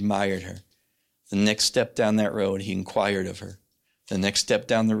road, he admired her. The next step down that road, he inquired of her. The next step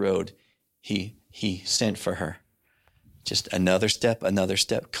down the road, he sent for her. Just another step, another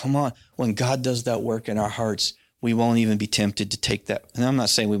step. Come on. When God does that work in our hearts, we won't even be tempted to take that. And I'm not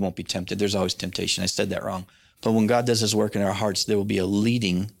saying we won't be tempted. There's always temptation. I said that wrong. But when God does his work in our hearts, there will be a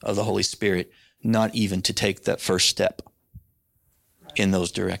leading of the Holy Spirit, not even to take that first step in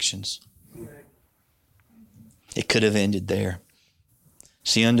those directions. It could have ended there.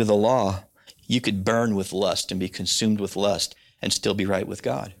 See, under the law, you could burn with lust and be consumed with lust and still be right with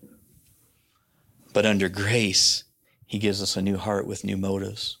God. But under grace, he gives us a new heart with new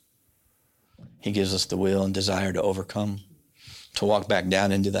motives. He gives us the will and desire to overcome, to walk back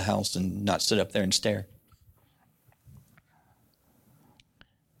down into the house and not sit up there and stare.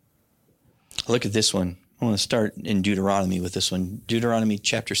 Look at this one. I want to start in Deuteronomy with this one. Deuteronomy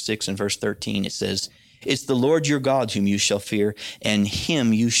chapter 6 and verse 13, it says, it's the Lord your God whom you shall fear, and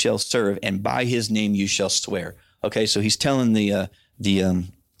him you shall serve, and by his name you shall swear. Okay, so he's telling the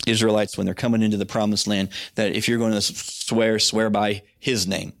Israelites when they're coming into the promised land that if you're going to swear by his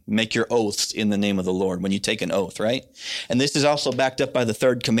name. Make your oaths in the name of the Lord when you take an oath, right? And this is also backed up by the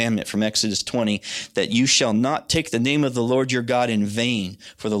third commandment from Exodus 20, that you shall not take the name of the Lord your God in vain,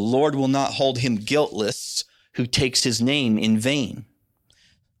 for the Lord will not hold him guiltless who takes his name in vain.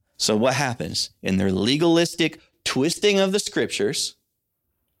 So what happens? In their legalistic twisting of the scriptures,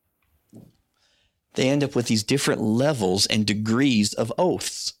 they end up with these different levels and degrees of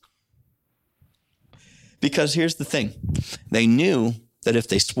oaths. Because here's the thing. They knew that if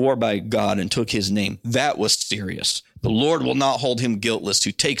they swore by God and took his name, that was serious. The Lord will not hold him guiltless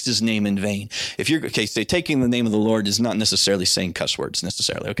who takes his name in vain. If you're, okay, so taking the name of the Lord is not necessarily saying cuss words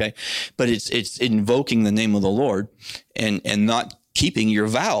necessarily, okay? But it's invoking the name of the Lord and not keeping your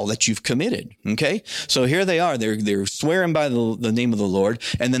vow that you've committed, okay? So here they are, they're swearing by the name of the Lord,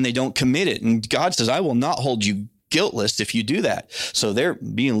 and then they don't commit it. And God says, I will not hold you guiltless if you do that. So they're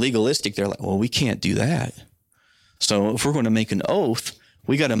being legalistic. They're like, well, we can't do that. So if we're going to make an oath,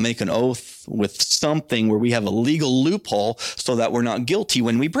 we got to make an oath with something where we have a legal loophole so that we're not guilty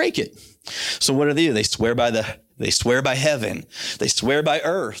when we break it. So what do? They swear by heaven, they swear by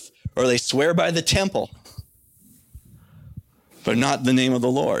earth, or they swear by the temple, but not the name of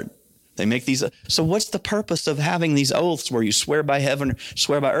the Lord. They make these. So what's the purpose of having these oaths where you swear by heaven,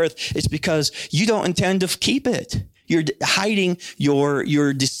 swear by earth? It's because you don't intend to keep it. You're hiding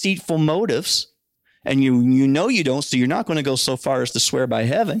your deceitful motives, and you know you don't, so you're not going to go so far as to swear by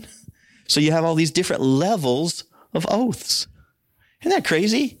heaven. So you have all these different levels of oaths. Isn't that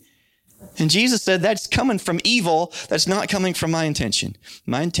crazy? And Jesus said that's coming from evil. That's not coming from my intention.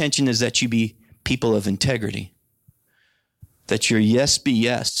 My intention is that you be people of integrity. That your yes be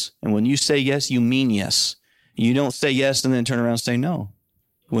yes. And when you say yes, you mean yes. You don't say yes and then turn around and say no.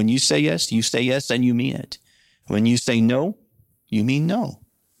 When you say yes and you mean it. When you say no, you mean no.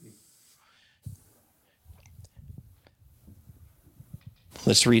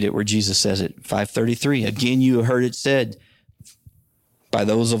 Let's read it where Jesus says it. 5:33. Again, you have heard it said by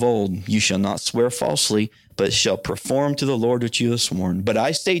those of old, you shall not swear falsely, but shall perform to the Lord what you have sworn. But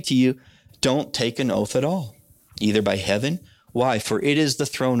I say to you, don't take an oath at all, either by heaven. Why? For it is the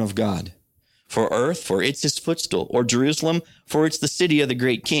throne of God. For earth, for it's his footstool. Or Jerusalem, for it's the city of the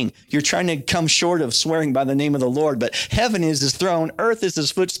great king. You're trying to come short of swearing by the name of the Lord, but heaven is his throne, earth is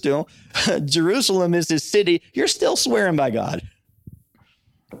his footstool, Jerusalem is his city. You're still swearing by God.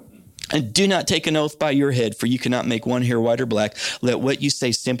 And do not take an oath by your head, for you cannot make one hair white or black. Let what you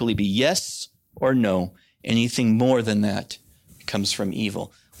say simply be yes or no. Anything more than that comes from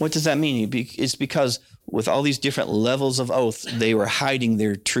evil. What does that mean? It's because with all these different levels of oath, they were hiding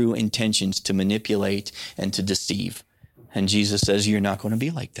their true intentions to manipulate and to deceive. And Jesus says, you're not going to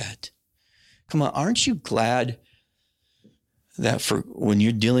be like that. Come on, aren't you glad that for when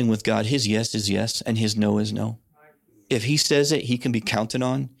you're dealing with God, his yes is yes and his no is no? If he says it, he can be counted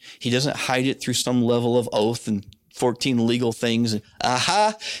on. He doesn't hide it through some level of oath and 14 legal things.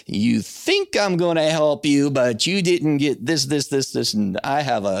 Aha, you think I'm going to help you, but you didn't get this, and I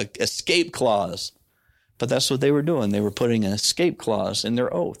have a escape clause. But that's what they were doing. They were putting an escape clause in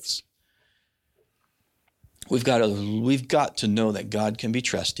their oaths. We've got to know that God can be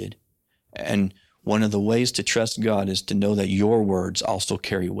trusted. And one of the ways to trust God is to know that your words also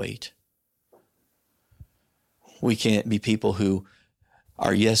carry weight. We can't be people who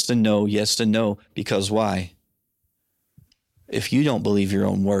are yes and no, because why? If you don't believe your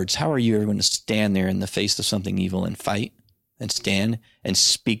own words, how are you ever going to stand there in the face of something evil and fight and stand and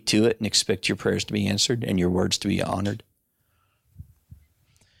speak to it and expect your prayers to be answered and your words to be honored?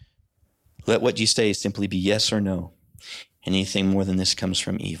 Let what you say simply be yes or no. Anything more than this comes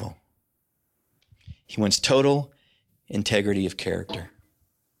from evil. He wants total integrity of character,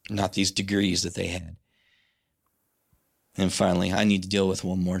 not these degrees that they had. And finally, I need to deal with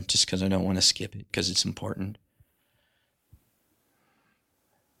one more just because I don't want to skip it because it's important.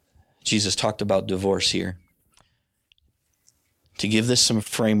 Jesus talked about divorce here. To give this some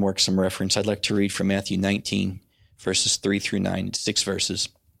framework, some reference, I'd like to read from Matthew 19, verses 3 through 9. It's 6 verses.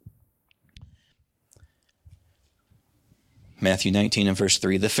 Matthew 19 and verse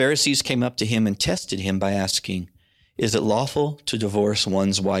 3. The Pharisees came up to him and tested him by asking, is it lawful to divorce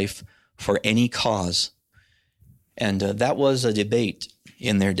one's wife for any cause? And that was a debate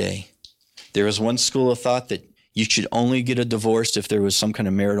in their day. There was one school of thought that you should only get a divorce if there was some kind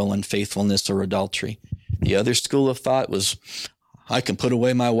of marital unfaithfulness or adultery. The other school of thought was, I can put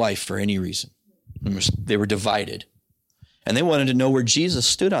away my wife for any reason. They were divided. And they wanted to know where Jesus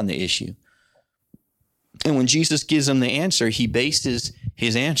stood on the issue. And when Jesus gives them the answer, he bases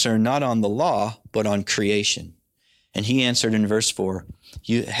his answer not on the law, but on creation. And he answered in verse 4,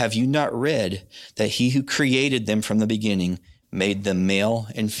 have you not read that he who created them from the beginning made them male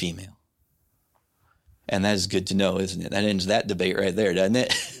and female? And that is good to know, isn't it? That ends that debate right there, doesn't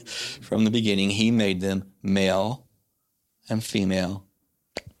it? From the beginning, he made them male and female.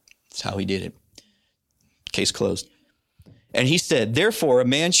 That's how he did it. Case closed. And he said, therefore, a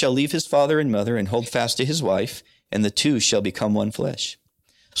man shall leave his father and mother and hold fast to his wife, and the two shall become one flesh.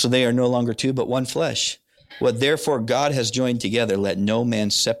 So they are no longer two, but one flesh. What therefore God has joined together, let no man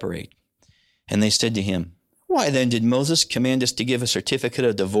separate. And they said to him, why then did Moses command us to give a certificate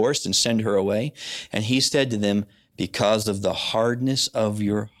of divorce and send her away? And he said to them, because of the hardness of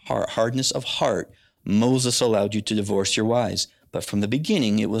your hardness of heart, Moses allowed you to divorce your wives. But from the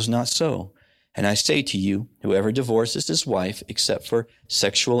beginning, it was not so. And I say to you, whoever divorces his wife, except for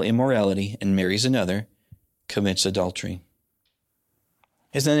sexual immorality, and marries another, commits adultery.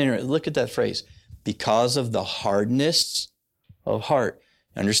 Isn't that interesting? Look at that phrase. Because of the hardness of heart.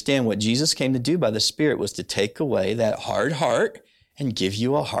 Understand what Jesus came to do by the Spirit was to take away that hard heart and give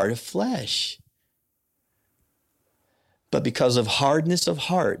you a heart of flesh. But because of hardness of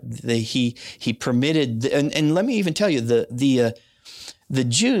heart, he permitted, and let me even tell you, the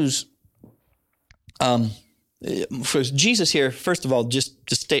Jews, For Jesus here, first of all, just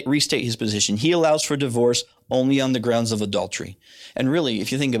to restate his position, he allows for divorce only on the grounds of adultery. And really,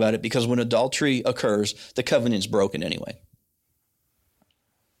 if you think about it, because when adultery occurs, the covenant's broken anyway.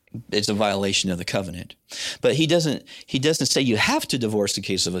 It's a violation of the covenant. But he doesn't say you have to divorce in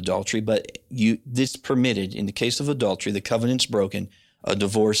case of adultery, but this permitted. In the case of adultery, the covenant's broken. A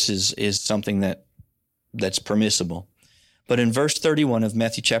divorce is something that's permissible. But in verse 31 of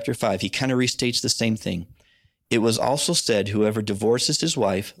Matthew chapter 5, he kind of restates the same thing. It was also said, whoever divorces his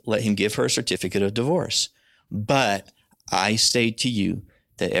wife, let him give her a certificate of divorce. But I say to you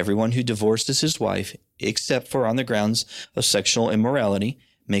that everyone who divorces his wife, except for on the grounds of sexual immorality,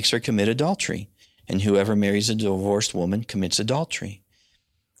 makes her commit adultery. And whoever marries a divorced woman commits adultery.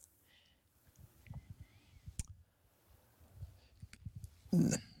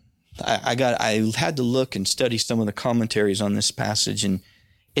 I had to look and study some of the commentaries on this passage, and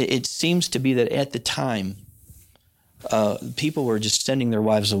it seems to be that at the time, people were just sending their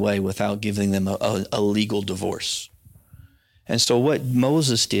wives away without giving them a legal divorce. And so what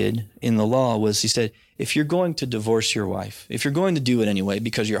Moses did in the law was he said, if you're going to divorce your wife, if you're going to do it anyway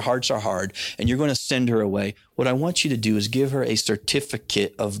because your hearts are hard and you're going to send her away, what I want you to do is give her a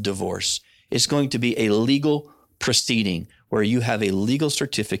certificate of divorce. It's going to be a legal proceeding where you have a legal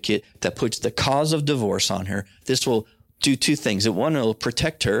certificate that puts the cause of divorce on her. This will do two things. One, it'll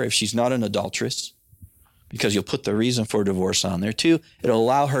protect her if she's not an adulteress, because you'll put the reason for divorce on there. Two, it'll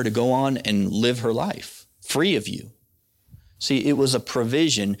allow her to go on and live her life free of you. See, it was a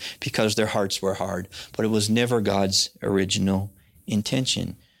provision because their hearts were hard, but it was never God's original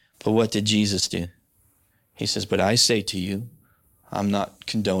intention. But what did Jesus do? He says, but I say to you, I'm not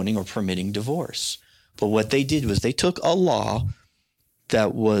condoning or permitting divorce. But what they did was they took a law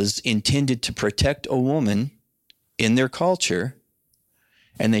that was intended to protect a woman in their culture,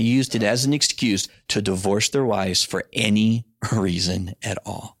 and they used it as an excuse to divorce their wives for any reason at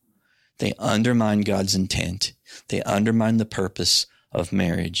all. They undermined God's intent. They undermined the purpose of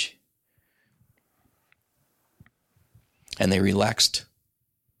marriage. And they relaxed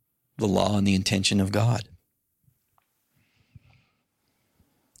the law and the intention of God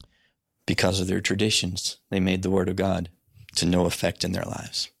because of their traditions. They made the word of God to no effect in their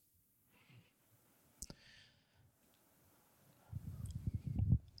lives.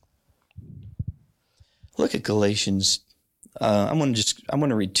 Look at Galatians. I'm going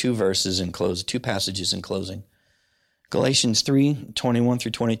to read two passages in closing. Galatians 3:21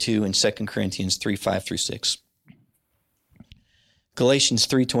 through 22 and 2 Corinthians 3:5 through 6. Galatians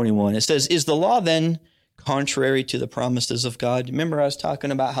 3:21. It says, "Is the law then contrary to the promises of God?" Remember I was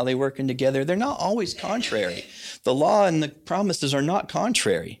talking about how they working together? They're not always contrary. The law and the promises are not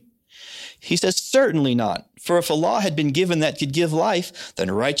contrary. He says, "Certainly not. For if a law had been given that could give life,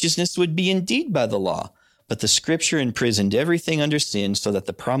 then righteousness would be indeed by the law. But the scripture imprisoned everything under sin so that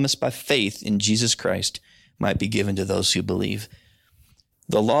the promise by faith in Jesus Christ might be given to those who believe."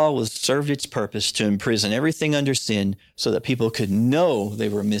 The law served its purpose to imprison everything under sin so that people could know they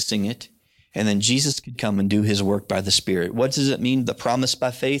were missing it, and then Jesus could come and do his work by the Spirit. What does it mean, the promise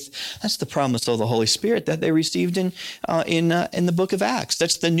by faith? That's the promise of the Holy Spirit that they received in the book of Acts.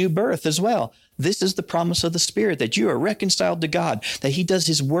 That's the new birth as well. This is the promise of the Spirit, that you are reconciled to God, that he does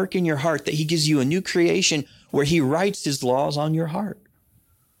his work in your heart, that he gives you a new creation where he writes his laws on your heart.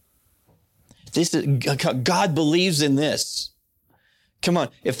 God believes in this. Come on,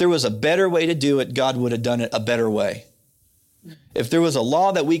 if there was a better way to do it, God would have done it a better way. If there was a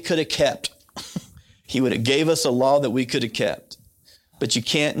law that we could have kept, he would have gave us a law that we could have kept. But you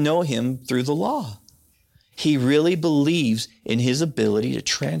can't know him through the law. He really believes in his ability to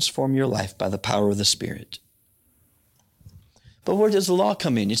transform your life by the power of the Spirit. But where does the law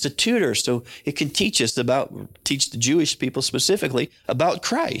come in? It's a tutor, so it can teach the Jewish people specifically about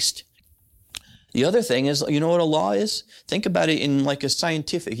Christ. The other thing is, you know what a law is? Think about it in like a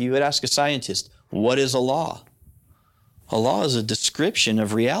scientific. You would ask a scientist, what is a law? A law is a description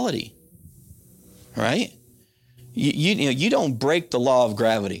of reality, right? You don't break the law of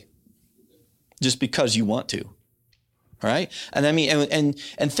gravity just because you want to, right? And I mean,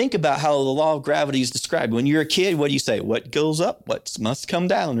 and think about how the law of gravity is described. When you're a kid, what do you say? What goes up, what must come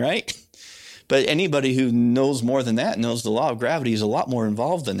down, right? But anybody who knows more than that knows the law of gravity is a lot more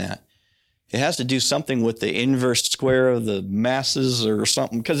involved than that. It has to do something with the inverse square of the masses or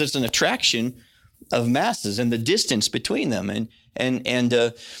something, because it's an attraction of masses and the distance between them. And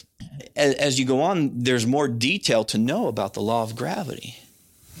as you go on, there's more detail to know about the law of gravity.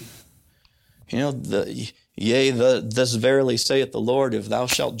 You know, thus verily saith the Lord, if thou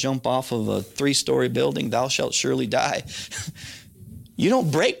shalt jump off of a 3-story building, thou shalt surely die. You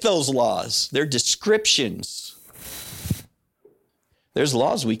don't break those laws. They're descriptions. There's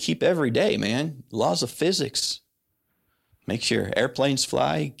laws we keep every day, man. Laws of physics. Makes your airplanes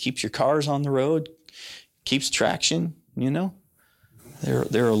fly, keeps your cars on the road, keeps traction, you know.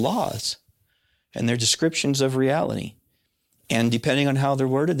 There are laws, and they're descriptions of reality. And depending on how they're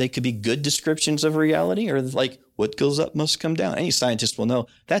worded, they could be good descriptions of reality, or like what goes up must come down. Any scientist will know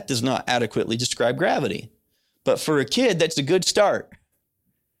that does not adequately describe gravity. But for a kid, that's a good start.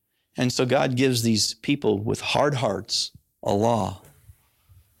 And so God gives these people with hard hearts a law.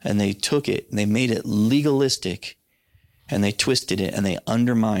 And they took it and they made it legalistic. And they twisted it and they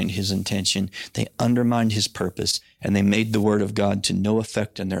undermined his intention. They undermined his purpose. And they made the word of God to no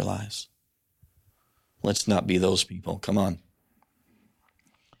effect in their lives. Let's not be those people. Come on.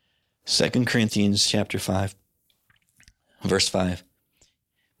 2 Corinthians chapter 5, verse 5.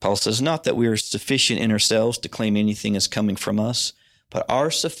 Paul says, not that we are sufficient in ourselves to claim anything is coming from us, but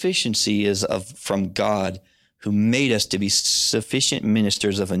our sufficiency is from God, who made us to be sufficient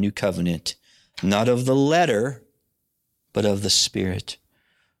ministers of a new covenant, not of the letter, but of the Spirit.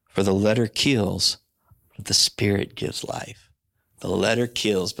 For the letter kills, but the Spirit gives life. The letter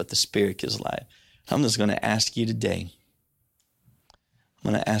kills, but the Spirit gives life. I'm just going to ask you today.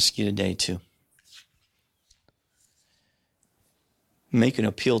 I'm going to ask you today to make an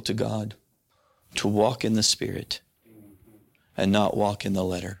appeal to God to walk in the Spirit and not walk in the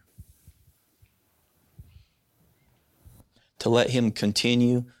letter. To let him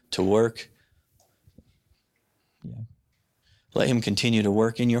continue to work. Let him continue to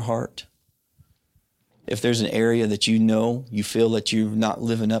work in your heart. If there's an area that you know, you feel that you're not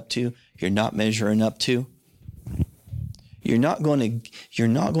living up to, you're not measuring up to, you're not going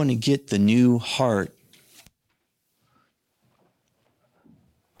to get the new heart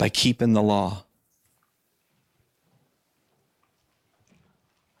by keeping the law.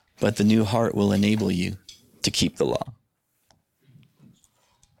 But the new heart will enable you to keep the law.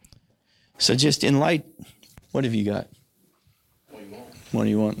 So just in light, what have you got? What do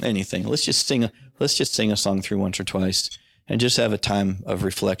you want? Anything. Let's just sing a song through once or twice and just have a time of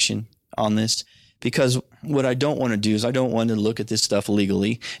reflection on this. Because what I don't want to do is I don't want to look at this stuff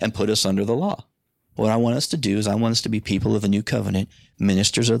legally and put us under the law. What I want us to do is I want us to be people of the new covenant,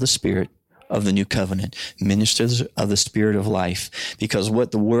 ministers of the Spirit of the new covenant, ministers of the Spirit of life. Because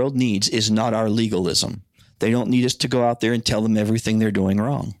what the world needs is not our legalism. They don't need us to go out there and tell them everything they're doing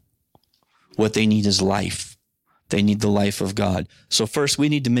wrong. What they need is life. They need the life of God. So first, we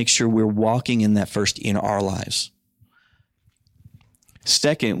need to make sure we're walking in that first in our lives.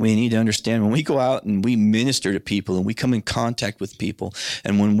 Second, we need to understand when we go out and we minister to people and we come in contact with people,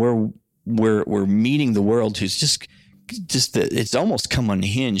 and when we're meeting the world who's just it's almost come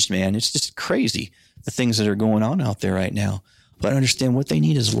unhinged, man. It's just crazy, the things that are going on out there right now. But understand what they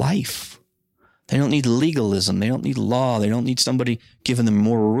need is life. They don't need legalism. They don't need law. They don't need somebody giving them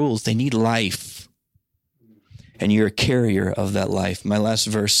moral rules. They need life. And you're a carrier of that life. My last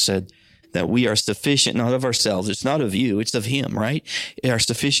verse said that we are sufficient, not of ourselves. It's not of you. It's of him, right? Our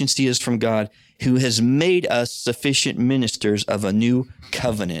sufficiency is from God, who has made us sufficient ministers of a new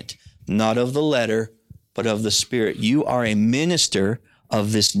covenant, not of the letter, but of the Spirit. You are a minister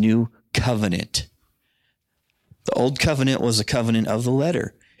of this new covenant. The old covenant was a covenant of the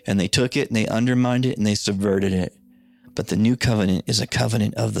letter, and they took it and they undermined it and they subverted it. But the new covenant is a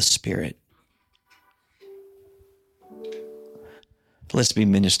covenant of the Spirit. Let's be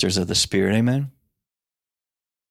ministers of the Spirit. Amen.